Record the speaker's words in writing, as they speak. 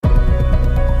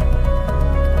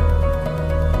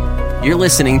You're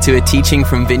listening to a teaching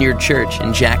from Vineyard Church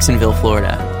in Jacksonville,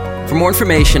 Florida. For more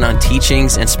information on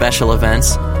teachings and special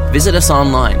events, visit us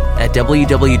online at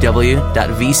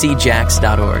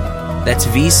www.vcjax.org. That's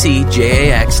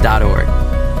vcjax.org.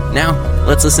 Now,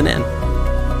 let's listen in.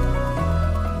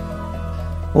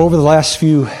 Well, over the last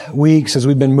few weeks, as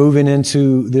we've been moving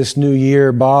into this new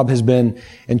year, Bob has been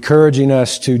encouraging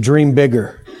us to dream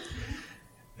bigger,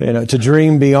 to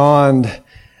dream beyond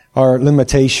our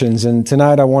limitations. And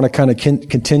tonight I want to kind of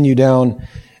continue down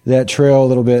that trail a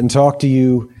little bit and talk to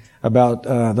you about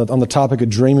on the topic of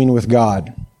dreaming with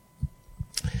God.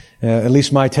 At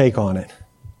least my take on it.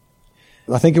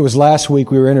 I think it was last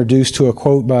week we were introduced to a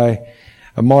quote by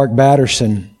Mark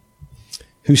Batterson,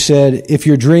 who said, "If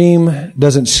your dream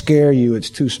doesn't scare you, it's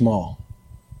too small."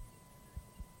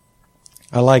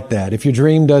 I like that. If your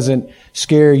dream doesn't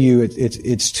scare you,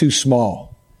 it's too small.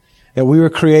 That we were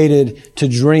created to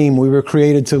dream. We were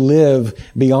created to live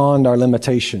beyond our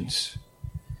limitations.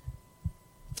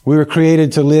 We were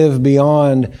created to live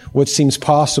beyond what seems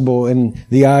possible in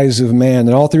the eyes of man.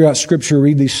 And all throughout Scripture,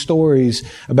 read these stories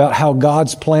about how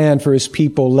God's plan for His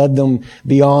people led them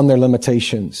beyond their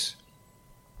limitations.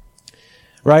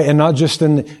 Right? And not just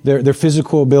in their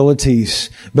physical abilities,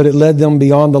 but it led them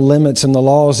beyond the limits and the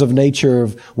laws of nature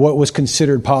of what was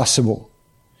considered possible.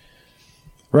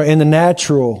 Right? In the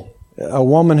natural, a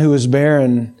woman who is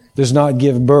barren does not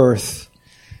give birth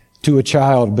to a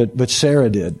child, but Sarah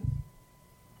did.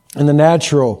 In the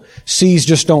natural, seas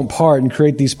just don't part and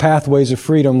create these pathways of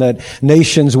freedom that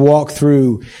nations walk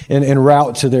through and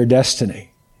route to their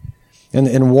destiny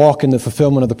and walk in the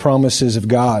fulfillment of the promises of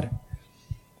God.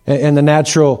 And the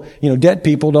natural, dead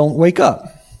people don't wake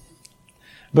up.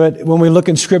 But when we look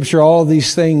in Scripture, all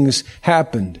these things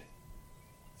happened.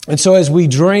 And so as we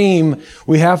dream,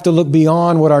 we have to look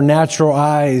beyond what our natural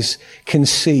eyes can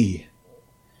see.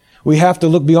 We have to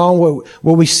look beyond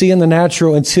what we see in the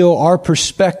natural till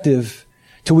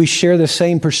we share the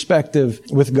same perspective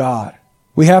with God.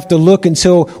 We have to look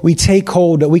until we take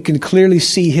hold that we can clearly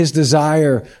see His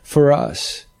desire for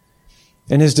us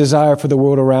and His desire for the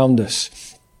world around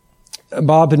us.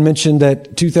 Bob had mentioned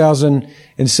that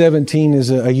 2017 is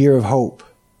a year of hope.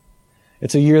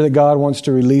 It's a year that God wants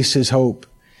to release His hope.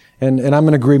 And I'm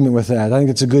in agreement with that. I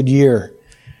think it's a good year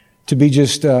to be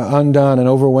just undone and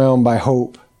overwhelmed by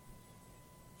hope.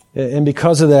 And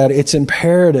because of that, it's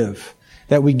imperative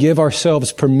that we give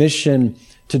ourselves permission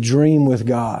to dream with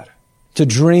God, to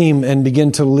dream and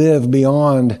begin to live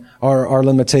beyond our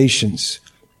limitations.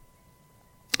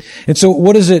 And so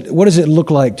what does it look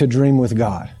like to dream with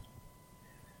God?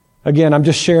 Again, I'm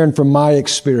just sharing from my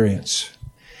experience.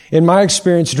 In my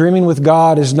experience, dreaming with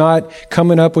God is not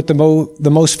coming up with the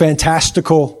most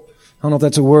fantastical, I don't know if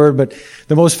that's a word, but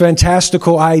the most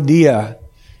fantastical idea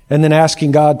and then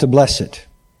asking God to bless it.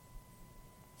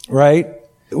 Right?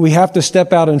 We have to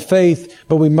step out in faith,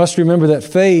 but we must remember that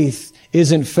faith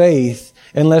isn't faith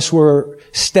unless we're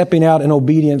stepping out in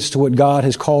obedience to what God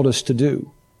has called us to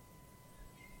do.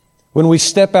 When we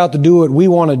step out to do what we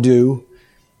want to do,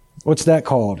 what's that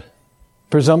called?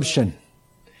 Presumption.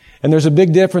 And there's a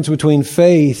big difference between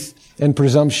faith and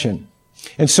presumption.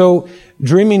 And so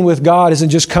dreaming with God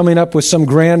isn't just coming up with some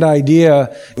grand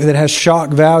idea that has shock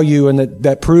value and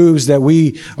that proves that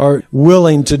we are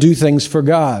willing to do things for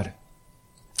God.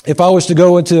 If I was to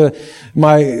go into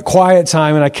my quiet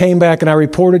time and I came back and I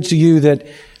reported to you that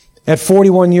at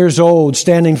 41 years old,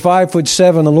 standing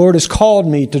 5'7", the Lord has called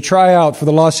me to try out for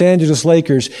the Los Angeles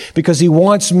Lakers because He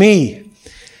wants me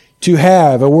to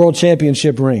have a world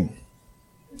championship ring.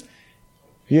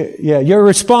 Yeah, your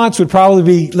response would probably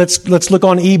be, let's look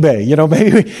on eBay.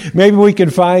 Maybe we can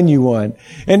find you one.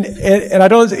 And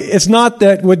it's not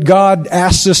that what God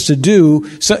asks us to do.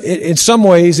 So in some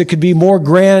ways, it could be more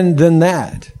grand than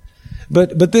that.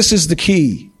 But this is the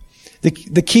key. The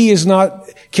key is not,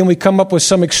 can we come up with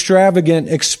some extravagant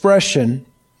expression?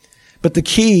 But the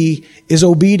key is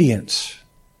obedience.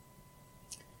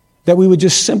 That we would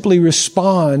just simply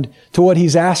respond to what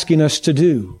He's asking us to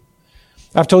do.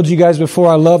 I've told you guys before,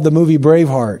 I love the movie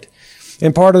Braveheart.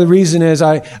 And part of the reason is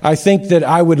I think that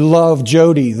I would love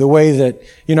Jody the way that,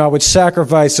 I would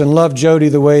sacrifice and love Jody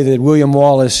the way that William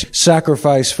Wallace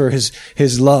sacrificed for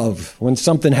his love. When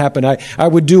something happened, I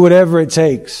would do whatever it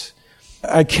takes.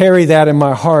 I carry that in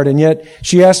my heart. And yet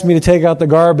she asked me to take out the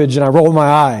garbage and I rolled my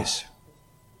eyes.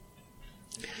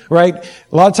 Right?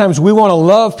 A lot of times we want to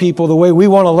love people the way we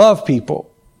want to love people.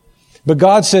 But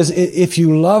God says, if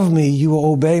you love me, you will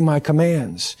obey my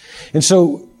commands. And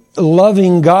so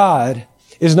loving God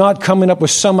is not coming up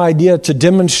with some idea to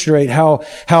demonstrate how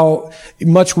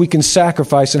much we can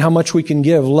sacrifice and how much we can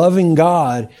give. Loving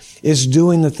God is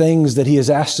doing the things that He has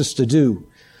asked us to do.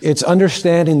 It's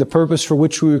understanding the purpose for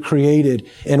which we were created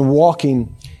and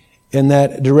walking in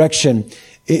that direction.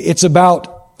 It's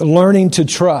about learning to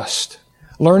trust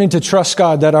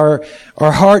God, that our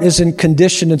heart isn't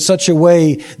conditioned in such a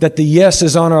way that the yes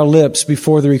is on our lips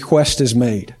before the request is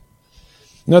made.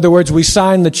 In other words, we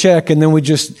sign the check and then we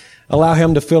just allow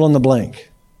Him to fill in the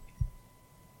blank.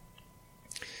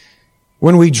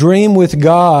 When we dream with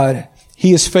God,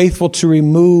 He is faithful to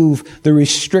remove the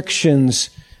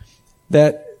restrictions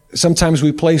that sometimes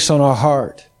we place on our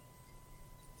heart.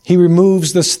 He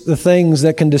removes the things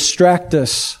that can distract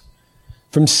us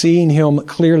from seeing Him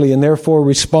clearly and therefore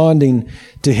responding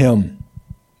to Him.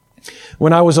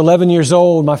 When I was 11 years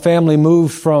old, my family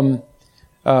moved from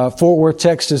Fort Worth,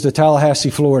 Texas to Tallahassee,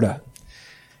 Florida.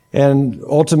 And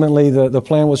ultimately the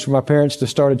plan was for my parents to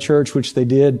start a church, which they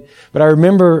did. But I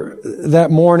remember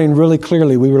that morning really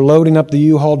clearly. We were loading up the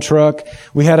U-Haul truck.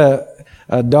 We had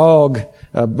a dog,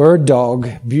 a bird dog,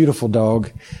 beautiful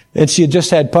dog, and she had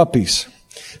just had puppies.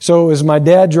 So it was my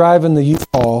dad driving the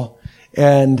U-Haul,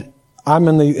 and I'm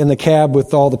in the cab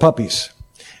with all the puppies.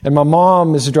 And my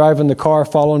mom is driving the car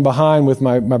following behind with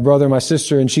my brother and my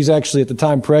sister, and she's actually at the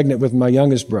time pregnant with my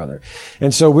youngest brother.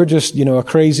 And so we're just, a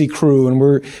crazy crew, and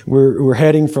we're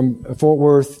heading from Fort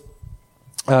Worth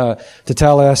to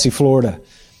Tallahassee, Florida.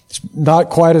 It's not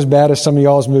quite as bad as some of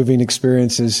y'all's moving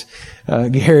experiences,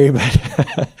 Gary,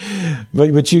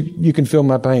 but you can feel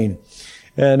my pain.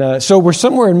 And so we're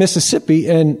somewhere in Mississippi,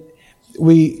 and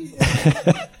we're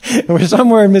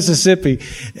somewhere in Mississippi,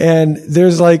 and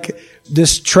there's like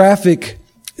this traffic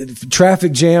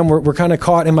jam. We're kind of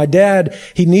caught, and my dad,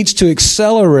 he needs to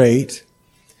accelerate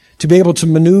to be able to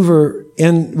maneuver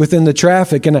within the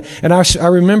traffic. And I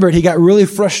remember he got really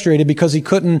frustrated because he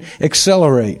couldn't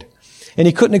accelerate. And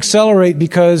he couldn't accelerate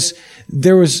because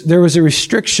there was a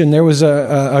restriction. There was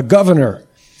a governor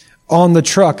on the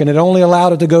truck, and it only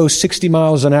allowed it to go 60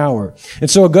 miles an hour. And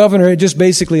so a governor, it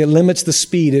limits the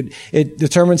speed. It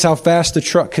determines how fast the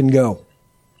truck can go.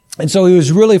 And so he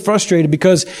was really frustrated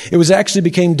because it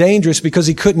became dangerous because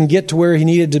he couldn't get to where he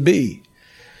needed to be.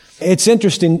 It's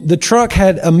interesting. The truck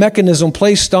had a mechanism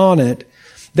placed on it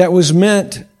that was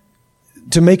meant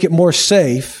to make it more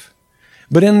safe.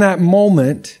 But in that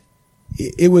moment,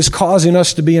 it was causing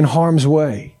us to be in harm's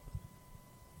way.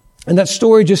 And that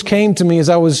story just came to me as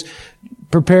I was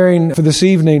preparing for this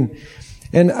evening.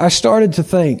 And I started to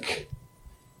think,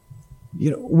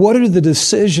 what are the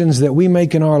decisions that we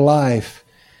make in our life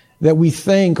that we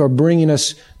think are bringing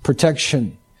us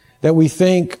protection, that we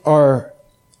think are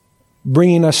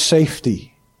bringing us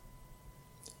safety,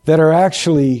 that are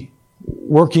actually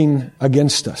working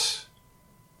against us?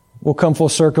 We'll come full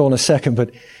circle in a second,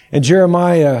 but in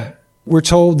Jeremiah, we're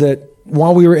told that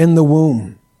while we were in the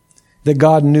womb, that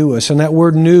God knew us. And that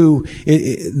word knew,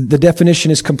 the definition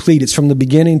is complete. It's from the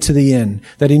beginning to the end,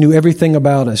 that He knew everything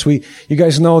about us. You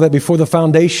guys know that before the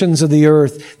foundations of the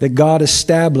earth, that God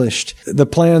established the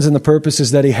plans and the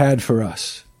purposes that He had for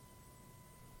us.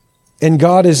 And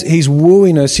God He's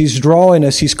wooing us, He's drawing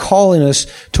us, He's calling us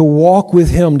to walk with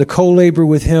Him, to co-labor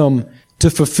with Him, to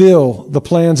fulfill the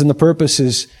plans and the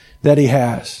purposes that He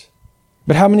has.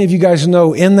 But how many of you guys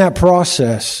know in that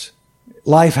process,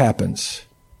 life happens?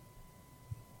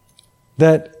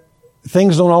 That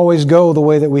things don't always go the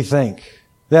way that we think.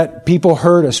 That people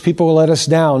hurt us, people let us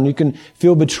down. You can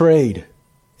feel betrayed.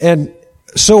 And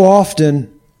so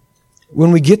often,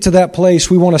 when we get to that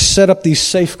place, we want to set up these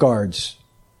safeguards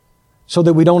so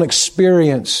that we don't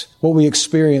experience what we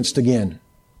experienced again.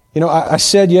 I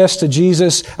said yes to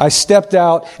Jesus, I stepped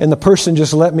out, and the person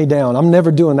just let me down. I'm never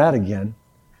doing that again.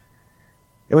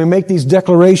 And we make these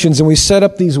declarations and we set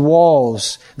up these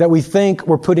walls that we think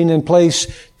we're putting in place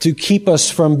to keep us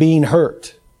from being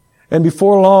hurt. And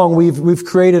before long, we've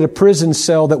created a prison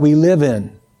cell that we live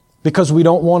in because we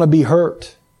don't want to be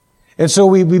hurt. And so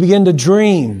we begin to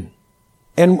dream.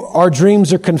 And our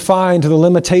dreams are confined to the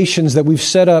limitations that we've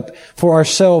set up for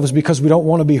ourselves because we don't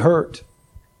want to be hurt.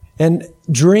 And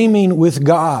dreaming with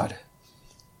God,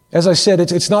 as I said,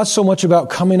 it's not so much about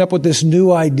coming up with this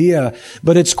new idea,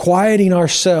 but it's quieting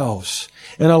ourselves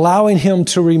and allowing Him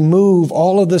to remove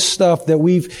all of the stuff that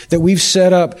we've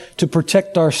set up to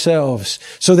protect ourselves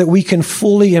so that we can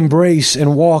fully embrace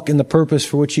and walk in the purpose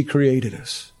for which He created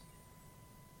us.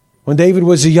 When David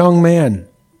was a young man,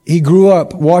 he grew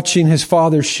up watching his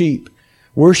father's sheep,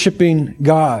 worshiping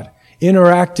God,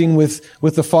 interacting with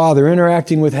the Father,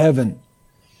 interacting with heaven.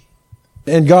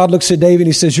 And God looks at David and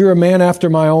he says, you're a man after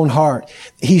my own heart.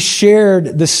 He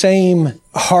shared the same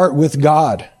heart with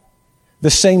God,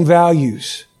 the same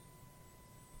values.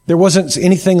 There wasn't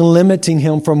anything limiting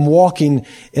him from walking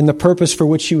in the purpose for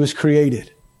which he was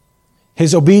created.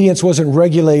 His obedience wasn't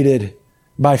regulated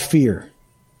by fear.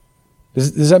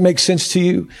 Does that make sense to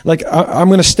you? Like, I'm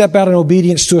going to step out in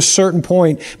obedience to a certain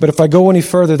point, but if I go any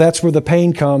further, that's where the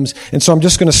pain comes, and so I'm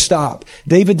just going to stop.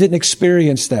 David didn't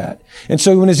experience that. And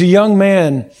so when as a young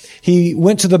man, he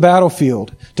went to the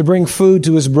battlefield to bring food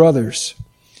to his brothers.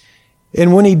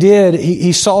 And when he did,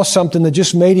 he saw something that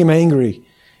just made him angry.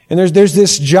 And there's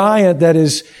this giant that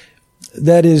is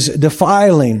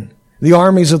defiling the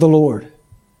armies of the Lord,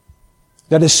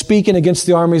 that is speaking against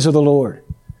the armies of the Lord.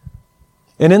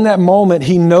 And in that moment,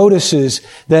 he notices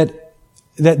that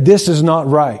this is not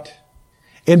right.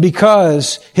 And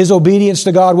because his obedience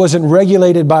to God wasn't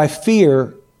regulated by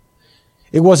fear,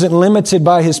 it wasn't limited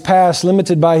by his past,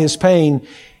 limited by his pain,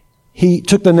 he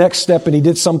took the next step and he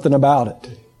did something about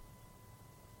it.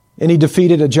 And he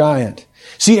defeated a giant.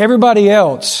 See, everybody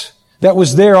else that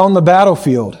was there on the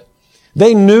battlefield,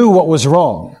 they knew what was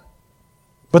wrong,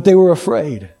 but they were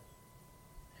afraid.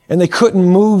 And they couldn't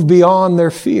move beyond their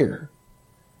fear.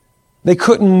 They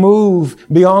couldn't move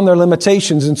beyond their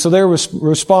limitations. And so their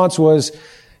response was,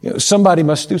 somebody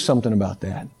must do something about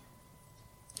that.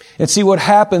 And see what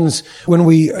happens when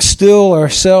we still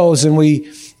ourselves and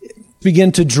we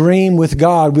begin to dream with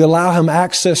God. We allow Him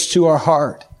access to our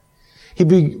heart. He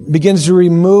begins to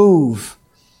remove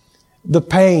the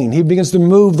pain. He begins to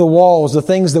move the walls, the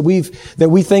things that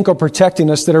we think are protecting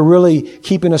us that are really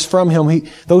keeping us from Him.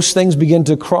 Those things begin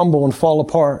to crumble and fall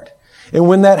apart. And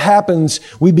when that happens,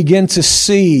 we begin to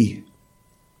see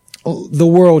the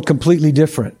world completely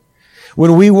different.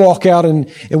 When we walk out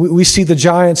and we see the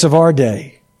giants of our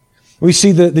day, we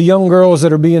see the young girls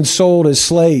that are being sold as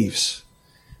slaves.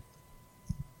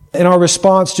 And our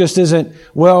response just isn't,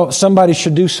 well, somebody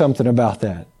should do something about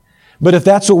that. But if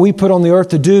that's what we put on the earth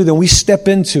to do, then we step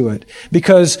into it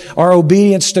because our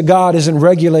obedience to God isn't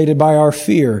regulated by our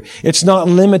fear. It's not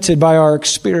limited by our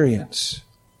experience.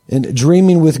 And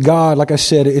dreaming with God, like I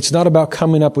said, it's not about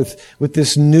coming up with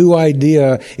this new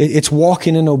idea. It's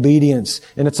walking in obedience,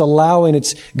 and it's allowing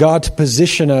God to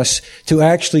position us to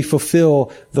actually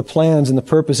fulfill the plans and the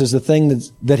purposes, the thing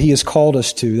that He has called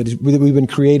us to, that we've been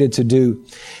created to do.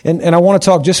 And I want to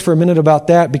talk just for a minute about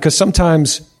that because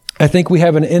sometimes I think we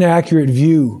have an inaccurate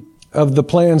view of the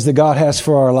plans that God has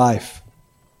for our life.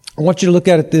 I want you to look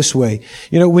at it this way.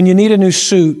 When you need a new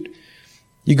suit,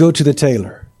 you go to the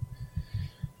tailor.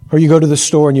 Or you go to the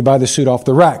store and you buy the suit off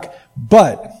the rack.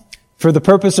 But for the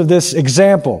purpose of this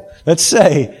example, let's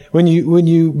say when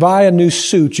you buy a new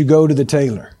suit, you go to the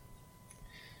tailor.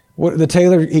 The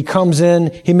tailor, he comes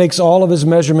in, he makes all of his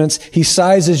measurements, he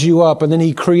sizes you up, and then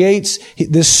he creates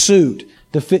this suit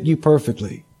to fit you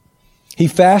perfectly. He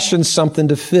fashions something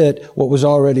to fit what was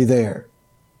already there.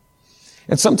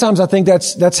 And sometimes I think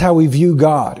that's how we view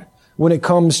God when it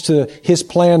comes to His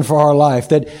plan for our life.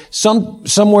 That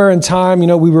somewhere in time,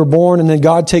 we were born and then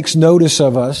God takes notice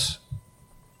of us.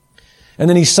 And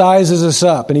then He sizes us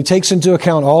up and He takes into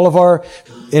account all of our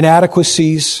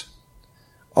inadequacies,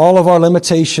 all of our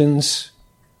limitations,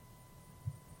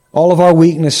 all of our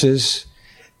weaknesses.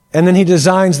 And then He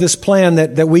designs this plan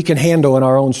that we can handle in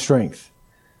our own strength.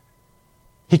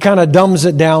 He kind of dumbs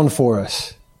it down for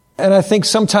us. And I think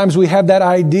sometimes we have that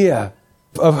idea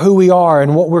of who we are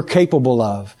and what we're capable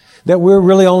of. That we're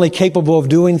really only capable of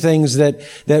doing things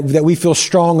that we feel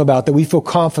strong about, that we feel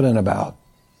confident about.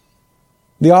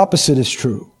 The opposite is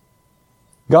true.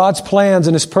 God's plans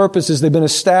and His purposes, they've been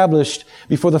established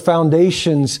before the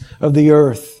foundations of the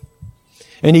earth.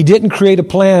 And He didn't create a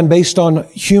plan based on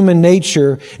human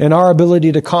nature and our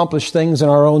ability to accomplish things in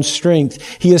our own strength.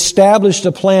 He established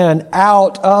a plan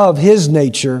out of His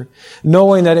nature,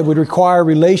 knowing that it would require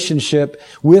relationship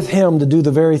with Him to do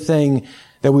the very thing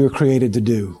that we were created to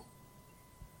do.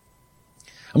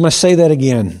 I'm going to say that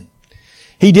again.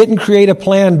 He didn't create a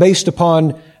plan based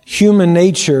upon human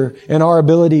nature and our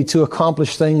ability to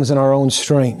accomplish things in our own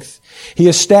strength. He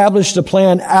established a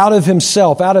plan out of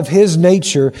Himself, out of His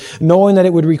nature, knowing that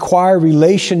it would require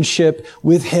relationship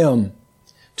with Him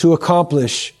to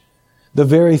accomplish the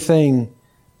very thing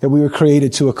that we were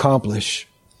created to accomplish.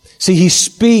 See, He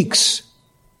speaks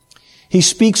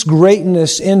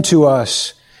greatness into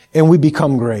us and we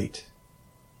become great.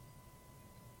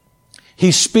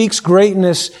 He speaks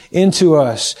greatness into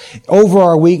us, over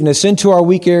our weakness, into our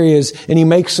weak areas, and He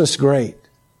makes us great.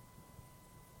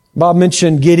 Bob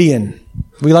mentioned Gideon.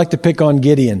 We like to pick on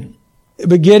Gideon.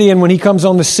 But Gideon, when he comes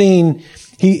on the scene,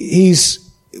 he's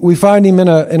we find him in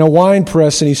a wine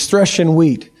press, and he's threshing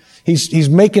wheat. He's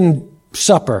making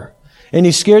supper. And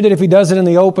he's scared that if he does it in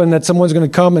the open, that someone's going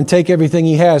to come and take everything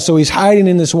he has. So he's hiding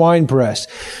in this wine press.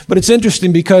 But it's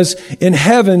interesting because in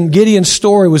heaven, Gideon's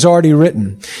story was already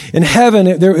written. In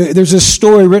heaven, there's this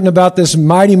story written about this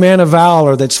mighty man of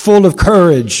valor that's full of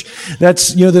courage.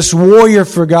 That's, this warrior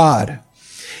for God.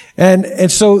 And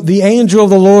so the angel of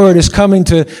the Lord is coming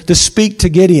to speak to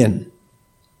Gideon.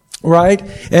 Right?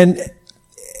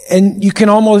 And you can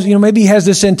almost, maybe he has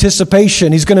this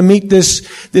anticipation. He's going to meet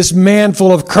this man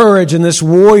full of courage and this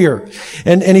warrior.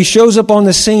 And he shows up on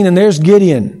the scene, and there's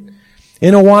Gideon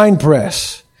in a wine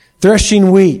press,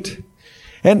 threshing wheat.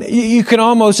 And you can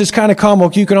almost, it's kind of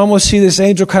comical. You can almost see this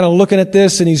angel kind of looking at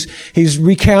this, and he's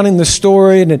recounting the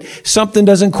story, and something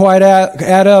doesn't quite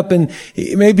add up. And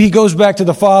maybe he goes back to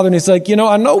the father, and he's like,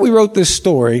 I know we wrote this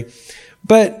story,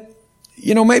 but,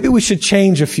 maybe we should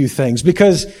change a few things,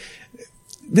 because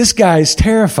this guy is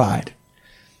terrified.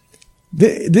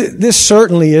 This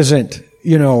certainly isn't,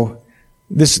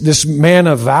 this man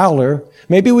of valor.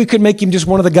 Maybe we could make him just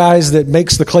one of the guys that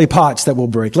makes the clay pots that will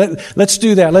break. Let's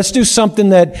do that. Let's do something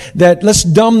that let's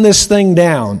dumb this thing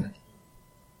down.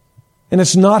 And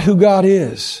it's not who God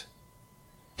is.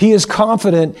 He is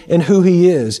confident in who He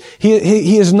is.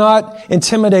 He is not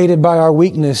intimidated by our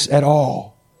weakness at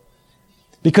all,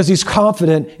 because He's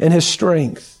confident in His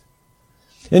strength.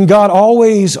 And God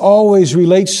always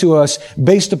relates to us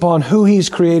based upon who He's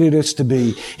created us to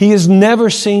be. He has never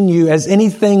seen you as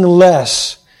anything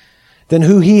less than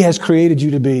who He has created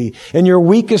you to be. In your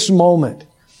weakest moment,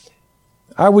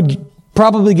 I would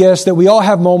probably guess that we all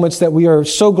have moments that we are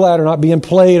so glad are not being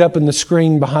played up in the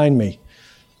screen behind me.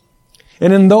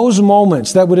 And in those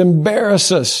moments that would embarrass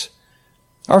us,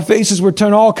 our faces would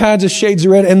turn all kinds of shades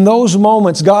of red. In those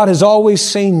moments, God has always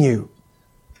seen you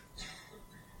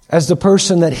as the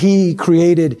person that He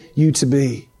created you to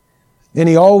be. And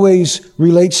He always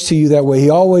relates to you that way. He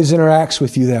always interacts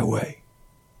with you that way.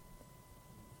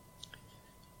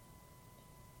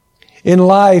 In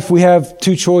life, we have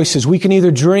two choices. We can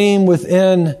either dream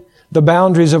within the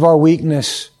boundaries of our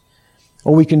weakness,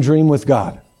 or we can dream with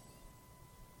God.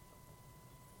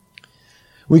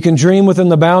 We can dream within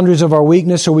the boundaries of our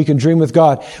weakness, or we can dream with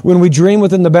God. When we dream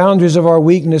within the boundaries of our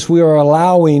weakness, we are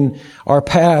allowing our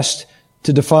past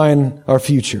to define our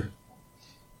future.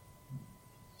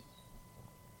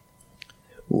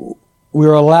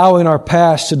 We're allowing our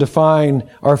past to define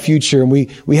our future. And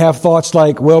we have thoughts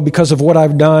like, well, because of what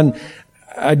I've done,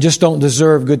 I just don't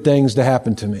deserve good things to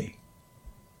happen to me.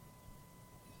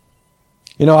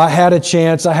 I had a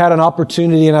chance, I had an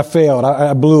opportunity, and I failed.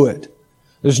 I blew it.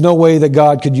 There's no way that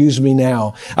God could use me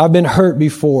now. I've been hurt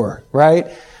before, right?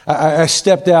 I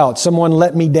stepped out. Someone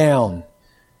let me down.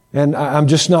 And I'm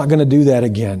just not going to do that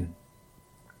again.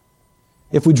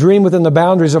 If we dream within the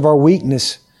boundaries of our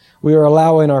weakness, we are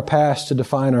allowing our past to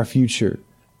define our future.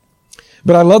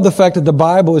 But I love the fact that the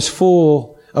Bible is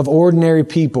full of ordinary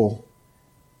people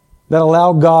that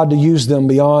allow God to use them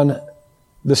beyond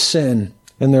the sin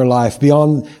in their life,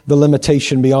 beyond the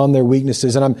limitation, beyond their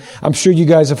weaknesses. And I'm sure you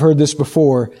guys have heard this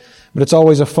before, but it's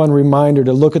always a fun reminder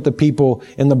to look at the people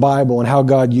in the Bible and how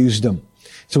God used them.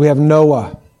 So we have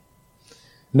Noah.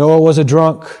 Noah was a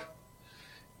drunk.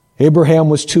 Abraham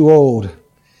was too old.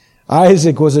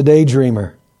 Isaac was a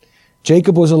daydreamer.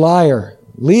 Jacob was a liar.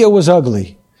 Leah was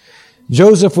ugly.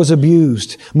 Joseph was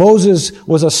abused. Moses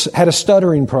had a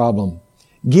stuttering problem.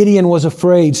 Gideon was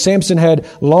afraid. Samson had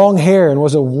long hair and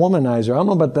was a womanizer. I don't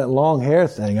know about that long hair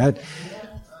thing.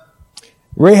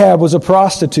 Rahab was a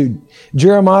prostitute.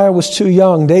 Jeremiah was too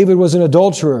young. David was an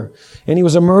adulterer, and he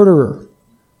was a murderer.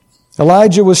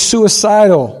 Elijah was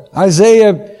suicidal.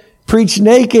 Isaiah preached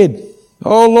naked.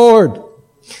 Oh Lord.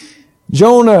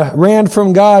 Jonah ran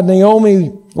from God. Naomi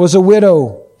was a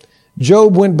widow.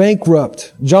 Job went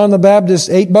bankrupt. John the Baptist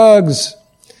ate bugs.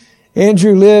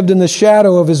 Andrew lived in the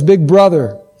shadow of his big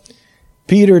brother.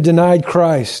 Peter denied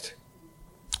Christ.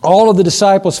 All of the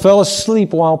disciples fell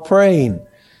asleep while praying,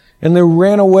 and they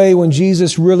ran away when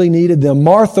Jesus really needed them.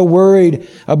 Martha worried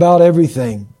about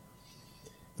everything.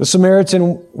 The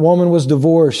Samaritan woman was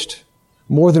divorced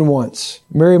more than once.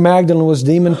 Mary Magdalene was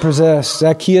demon-possessed.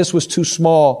 Zacchaeus was too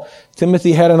small.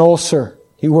 Timothy had an ulcer.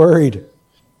 He worried.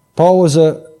 Paul was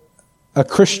a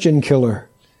Christian killer.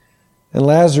 And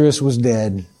Lazarus was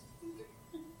dead.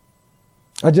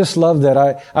 I just love that.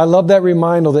 I love that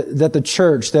reminder that the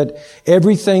church, that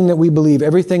everything that we believe,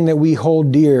 everything that we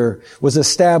hold dear was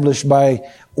established by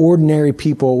ordinary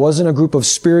people. It wasn't a group of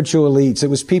spiritual elites. It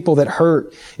was people that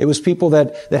hurt. It was people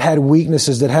that had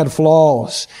weaknesses, that had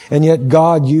flaws, and yet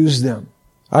God used them.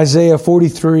 Isaiah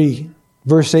 43,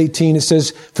 Verse 18, it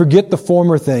says, forget the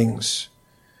former things.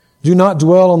 Do not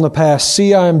dwell on the past.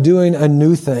 See, I am doing a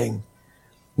new thing.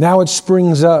 Now it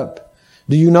springs up.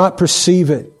 Do you not perceive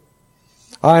it?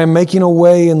 I am making a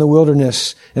way in the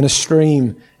wilderness and a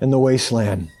stream in the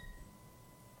wasteland.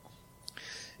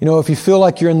 You know, if you feel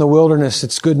like you're in the wilderness,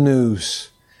 it's good news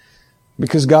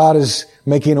because God is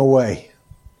making a way.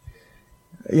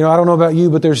 You know, I don't know about you,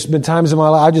 but there's been times in my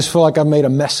life I just feel like I've made a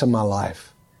mess of my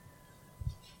life.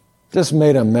 Just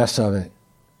made a mess of it.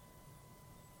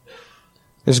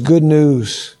 It's good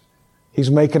news. He's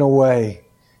making a way.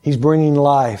 He's bringing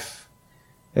life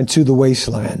into the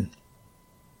wasteland.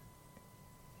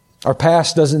 Our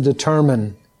past doesn't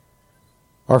determine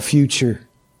our future.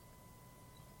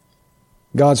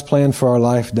 God's plan for our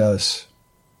life does.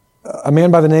 A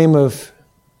man by the name of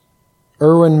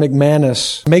Erwin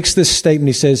McManus makes this statement.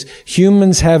 He says,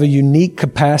 humans have a unique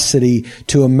capacity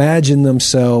to imagine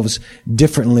themselves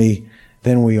differently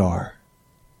than we are.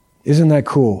 Isn't that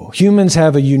cool? Humans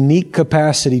have a unique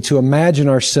capacity to imagine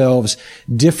ourselves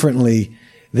differently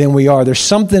than we are. There's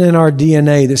something in our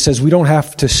DNA that says we don't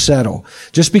have to settle.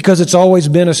 Just because it's always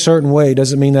been a certain way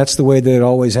doesn't mean that's the way that it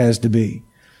always has to be.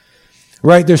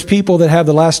 Right? There's people that have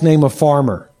the last name of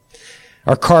farmer,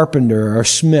 or carpenter, or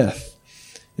smith.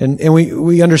 And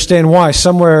we understand why.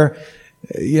 Somewhere,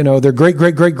 you know, their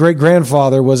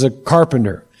great-great-great-great-grandfather was a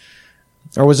carpenter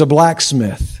or was a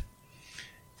blacksmith.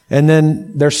 And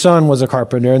then their son was a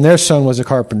carpenter and their son was a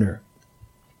carpenter.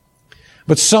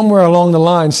 But somewhere along the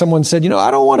line, someone said, you know, I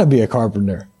don't want to be a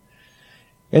carpenter.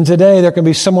 And today there can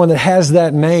be someone that has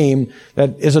that name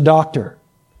that is a doctor.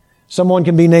 Someone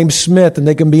can be named Smith and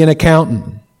they can be an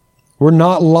accountant. We're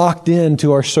not locked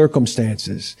into our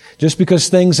circumstances. Just because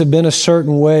things have been a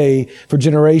certain way for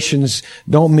generations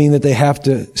don't mean that they have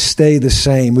to stay the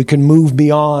same. We can move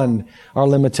beyond our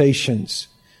limitations.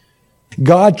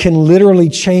 God can literally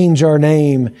change our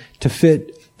name to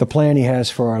fit the plan He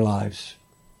has for our lives.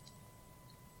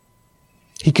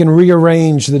 He can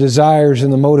rearrange the desires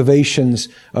and the motivations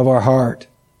of our heart.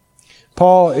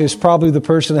 Paul is probably the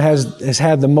person that has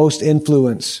had the most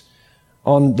influence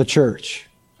on the church.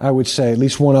 I would say, at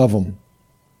least one of them.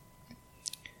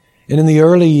 And in the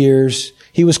early years,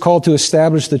 he was called to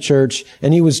establish the church,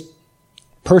 and he was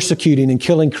persecuting and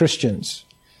killing Christians.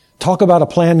 Talk about a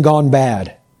plan gone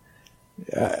bad.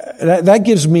 That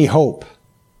gives me hope.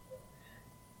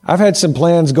 I've had some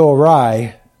plans go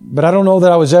awry, but I don't know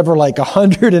that I was ever like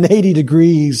 180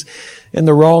 degrees in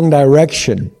the wrong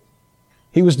direction.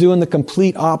 He was doing the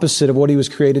complete opposite of what he was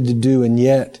created to do, and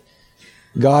yet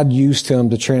God used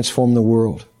him to transform the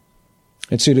world.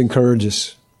 And so it encourages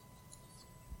us.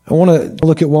 I want to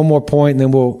look at one more point and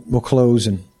then we'll close.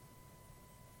 And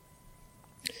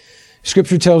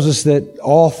Scripture tells us that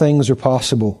all things are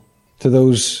possible to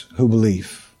those who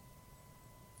believe.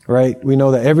 Right? We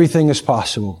know that everything is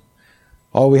possible.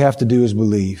 All we have to do is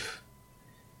believe.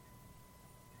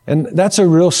 And that's a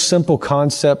real simple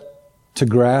concept to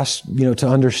grasp, to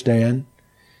understand.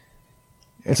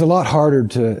 It's a lot harder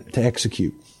to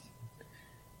execute,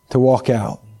 to walk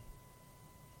out.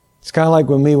 It's kind of like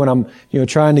when I'm,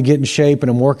 trying to get in shape and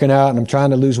I'm working out and I'm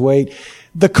trying to lose weight.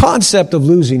 The concept of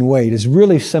losing weight is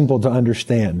really simple to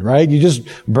understand, right? You just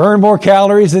burn more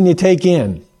calories than you take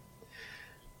in.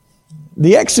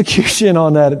 The execution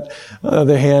on that, on the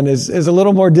other hand, is a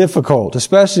little more difficult,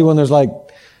 especially when there's like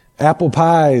apple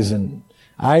pies and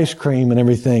ice cream and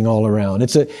everything all around.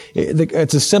 It's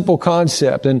a simple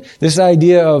concept. And this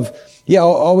idea of,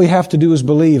 all we have to do is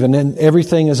believe and then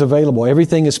everything is available.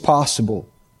 Everything is possible.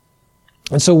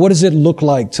 And so what does it look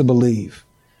like to believe?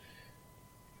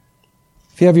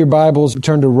 If you have your Bibles,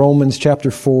 turn to Romans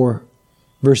chapter 4,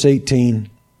 verse 18.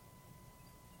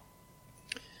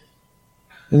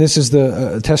 And this is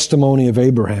the testimony of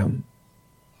Abraham.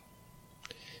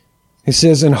 It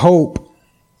says, in hope,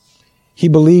 he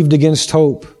believed against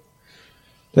hope,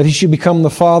 that he should become the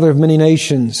father of many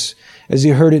nations, as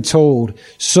he heard it told,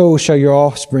 so shall your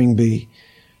offspring be.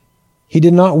 He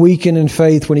did not weaken in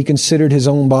faith when he considered his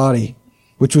own body,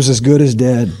 which was as good as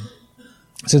dead,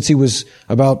 since he was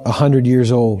about 100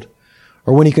 years old,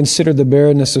 or when he considered the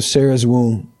barrenness of Sarah's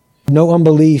womb. No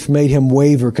unbelief made him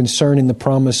waver concerning the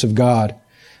promise of God,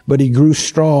 but he grew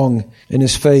strong in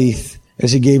his faith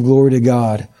as he gave glory to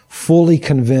God, fully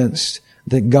convinced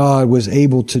that God was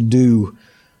able to do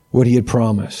what he had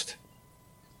promised.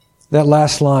 That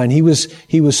last line, he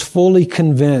was fully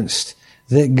convinced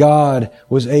that God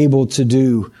was able to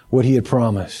do what he had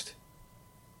promised.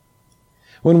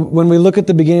 When we look at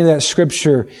the beginning of that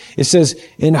scripture, it says,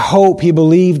 in hope he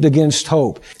believed against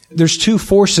hope. There's two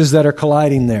forces that are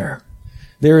colliding there.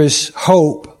 There is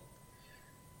hope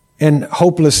and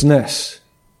hopelessness.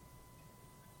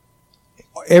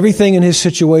 Everything in his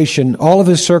situation, all of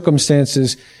his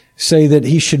circumstances say that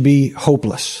he should be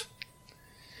hopeless.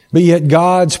 But yet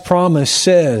God's promise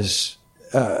says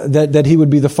that he would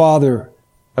be the father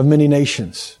of many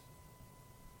nations.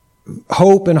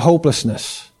 Hope and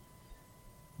hopelessness.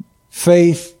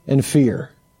 Faith and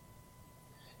fear.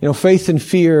 Faith and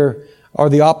fear are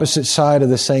the opposite side of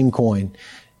the same coin.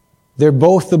 They're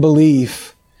both the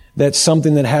belief that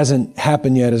something that hasn't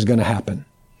happened yet is going to happen.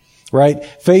 Right?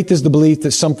 Faith is the belief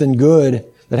that something good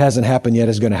that hasn't happened yet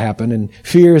is going to happen. And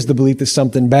fear is the belief that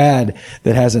something bad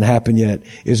that hasn't happened yet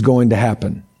is going to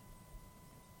happen.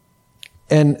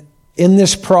 And in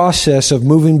this process of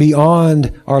moving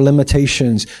beyond our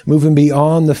limitations, moving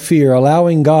beyond the fear,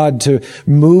 allowing God to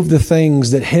move the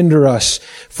things that hinder us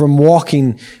from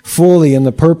walking fully in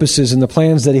the purposes and the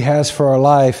plans that He has for our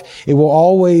life, it will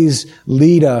always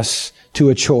lead us to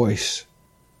a choice.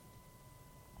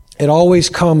 It always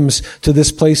comes to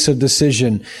this place of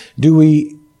decision. Do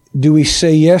we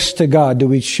say yes to God? Do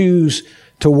we choose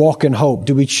to walk in hope?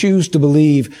 Do we choose to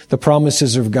believe the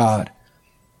promises of God?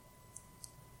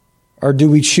 Or do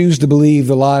we choose to believe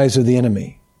the lies of the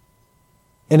enemy?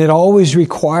 And it always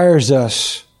requires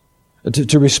us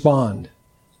to respond.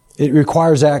 It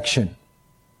requires action.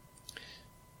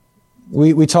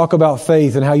 We talk about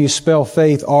faith and how you spell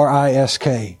faith,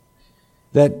 R-I-S-K.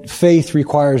 That faith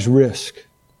requires risk.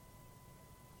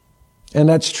 And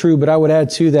that's true, but I would add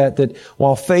to that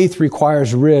while faith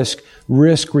requires risk,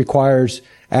 risk requires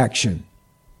action.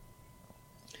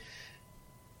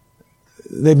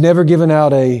 They've never given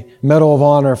out a Medal of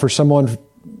Honor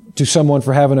to someone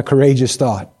for having a courageous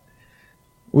thought.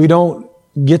 We don't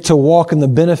get to walk in the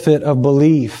benefit of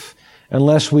belief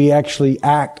unless we actually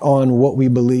act on what we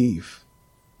believe.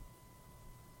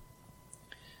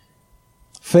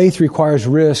 Faith requires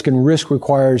risk, and risk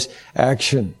requires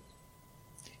action.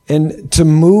 And to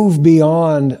move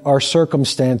beyond our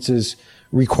circumstances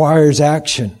requires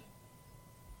action.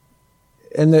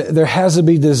 And there has to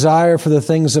be desire for the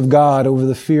things of God over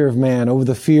the fear of man, over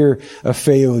the fear of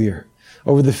failure,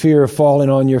 over the fear of falling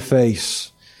on your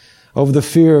face, over the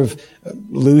fear of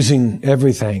losing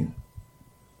everything.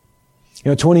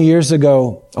 20 years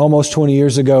ago, almost 20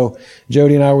 years ago,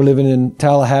 Jody and I were living in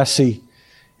Tallahassee,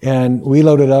 and we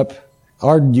loaded up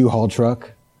our U-Haul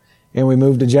truck and we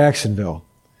moved to Jacksonville.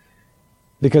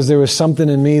 Because there was something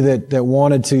in me that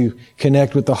wanted to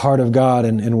connect with the heart of God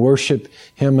and worship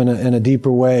Him in a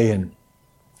deeper way and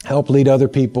help lead other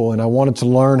people. And I wanted to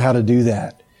learn how to do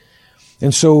that.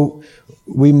 And so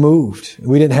we moved.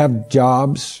 We didn't have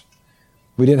jobs.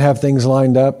 We didn't have things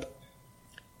lined up.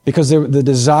 Because the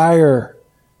desire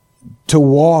to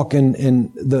walk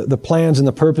in the plans and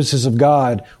the purposes of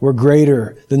God were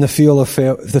greater than the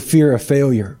fear of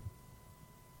failure.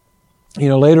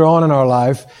 Later on in our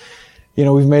life,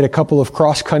 we've made a couple of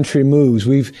cross-country moves.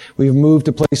 We've moved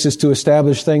to places to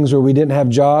establish things where we didn't have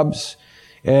jobs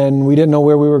and we didn't know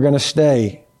where we were going to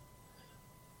stay.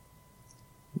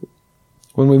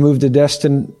 When we moved to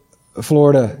Destin,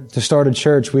 Florida to start a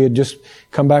church, we had just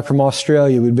come back from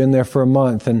Australia. We'd been there for a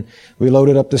month, and we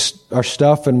loaded up our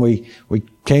stuff and we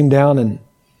came down and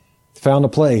found a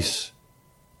place.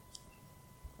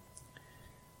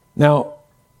 Now,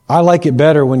 I like it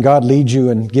better when God leads you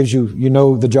and gives you,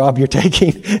 the job you're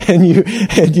taking and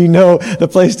you know the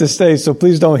place to stay. So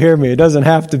please don't hear me. It doesn't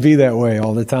have to be that way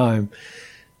all the time.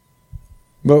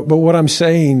 But what I'm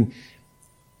saying,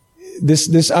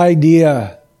 this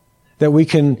idea that we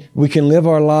can live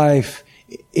our life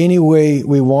any way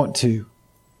we want to,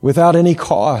 without any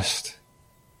cost,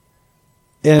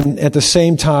 and at the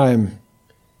same time,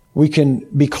 we can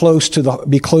be close to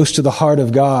the heart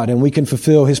of God, and we can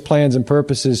fulfill His plans and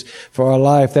purposes for our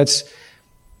life. I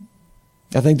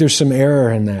think there's some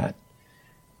error in that.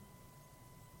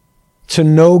 To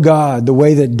know God the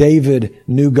way that David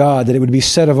knew God, that it would be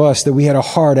said of us that we had a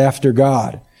heart after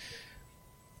God,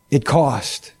 it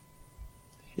cost.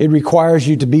 It requires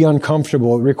you to be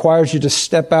uncomfortable. It requires you to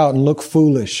step out and look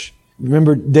foolish.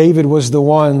 Remember, David was the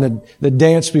one that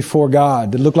danced before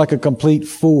God, that looked like a complete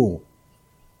fool.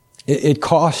 It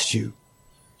costs you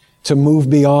to move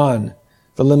beyond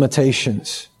the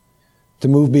limitations, to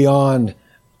move beyond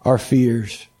our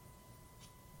fears.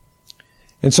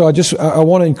 And so I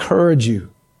want to encourage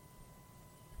you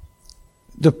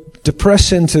to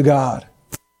press into God.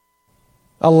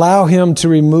 Allow Him to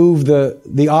remove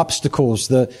the obstacles,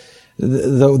 the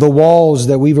walls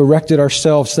that we've erected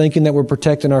ourselves, thinking that we're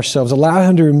protecting ourselves. Allow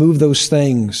Him to remove those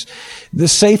things. The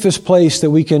safest place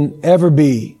that we can ever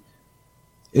be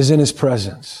is in His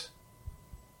presence.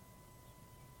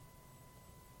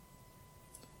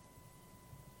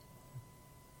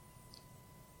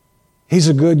 He's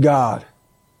a good God.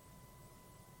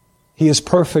 He is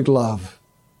perfect love.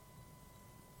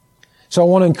 So I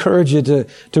want to encourage you to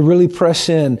really press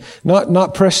in,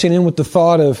 not pressing in with the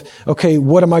thought of, okay,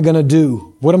 what am I going to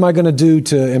do? What am I going to do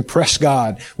to impress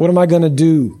God? What am I going to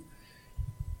do?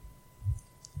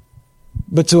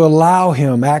 But to allow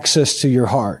Him access to your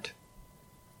heart.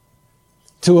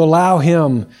 To allow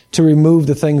Him to remove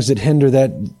the things that hinder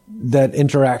that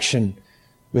interaction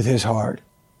with His heart.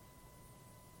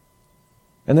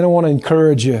 And then I want to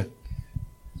encourage you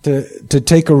to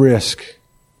take a risk.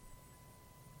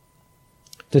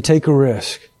 To take a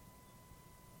risk.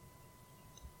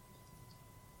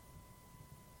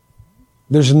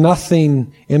 There's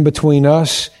nothing in between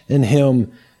us and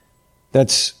Him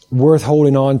that's worth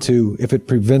holding on to if it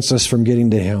prevents us from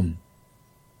getting to Him.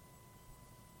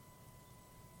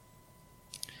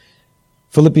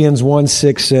 Philippians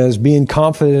 1:6 says, being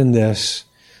confident in this,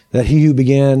 that He who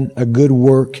began a good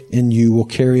work in you will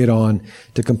carry it on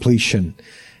to completion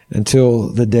until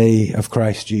the day of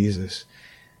Christ Jesus.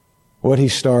 What He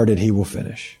started, He will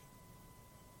finish.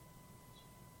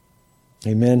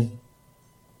 Amen.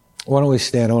 Why don't we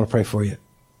stand? I want to pray for you.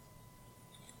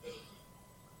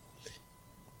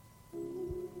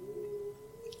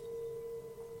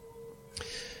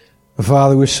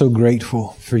 Father, we're so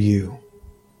grateful for You.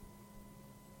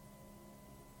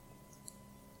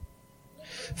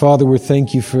 Father, we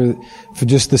thank You for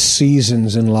just the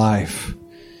seasons in life.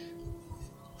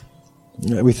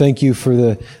 We thank You for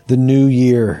the new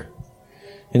year.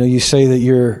 You know, You say that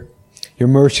Your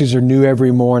mercies are new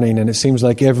every morning, and it seems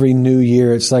like every new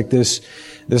year it's like this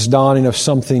dawning of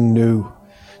something new,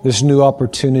 this new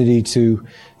opportunity to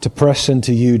press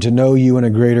into You, to know You in a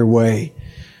greater way.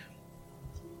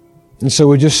 And so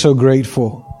we're just so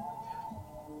grateful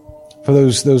for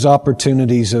those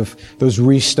opportunities of those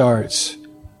restarts.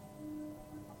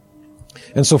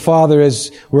 And so, Father, as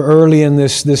we're early in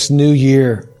this new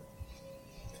year,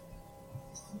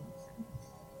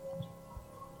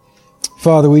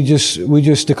 Father, we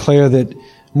just declare that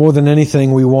more than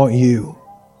anything, we want You.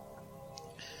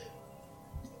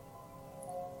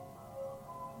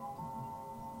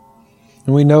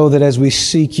 And we know that as we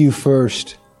seek You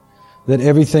first, that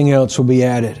everything else will be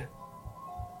added.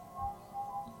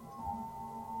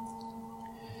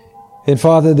 And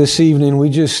Father, this evening, we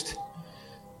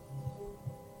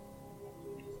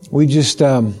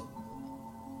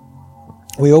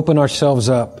open ourselves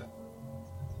up.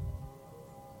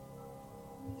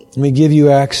 And we give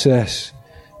You access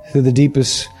to the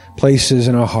deepest places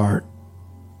in our heart.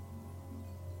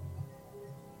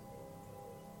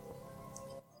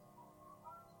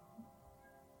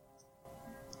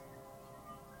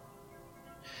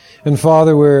 And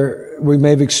Father, where we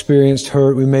may have experienced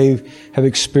hurt, we may have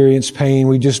experienced pain,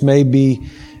 maybe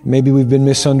we've been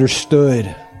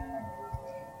misunderstood.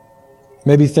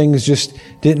 Maybe things just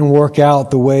didn't work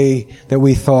out the way that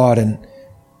we thought, and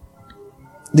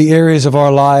the areas of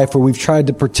our life where we've tried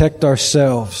to protect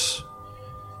ourselves,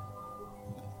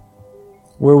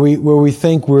 where we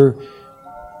think we're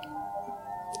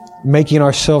making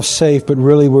ourselves safe, but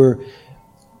really we're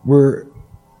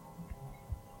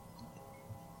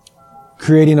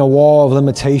creating a wall of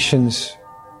limitations.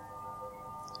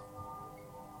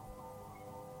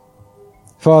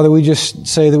 Father, we just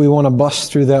say that we want to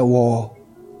bust through that wall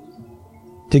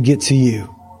to get to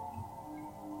You.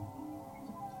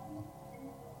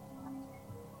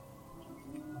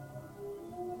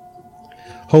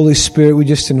 Holy Spirit, we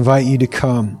just invite You to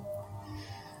come.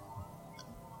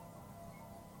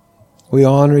 We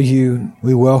honor You.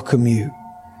 We welcome You.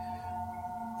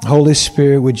 Holy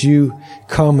Spirit, would You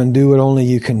come and do what only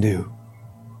You can do?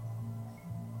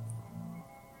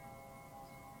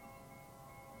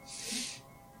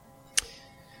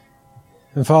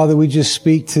 And Father, we just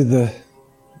speak to the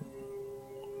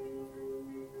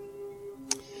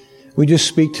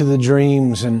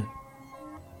dreams, and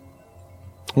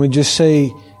we just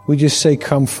say,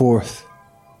 come forth.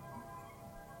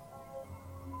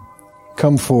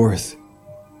 Come forth.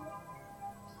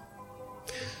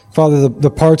 Father, the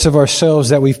parts of ourselves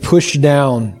that we've pushed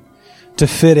down to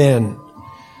fit in,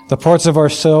 the parts of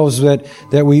ourselves that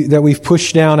we've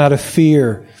pushed down out of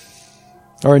fear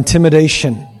or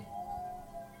intimidation,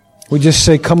 we just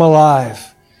say, come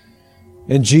alive.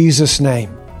 In Jesus'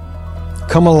 name,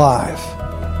 come alive.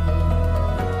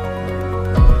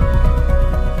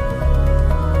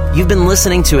 You've been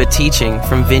listening to a teaching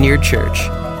from Vineyard Church.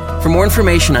 For more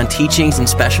information on teachings and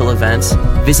special events,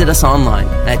 visit us online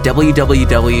at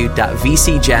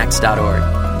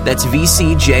www.vcjax.org. That's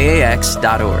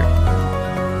vcjax.org.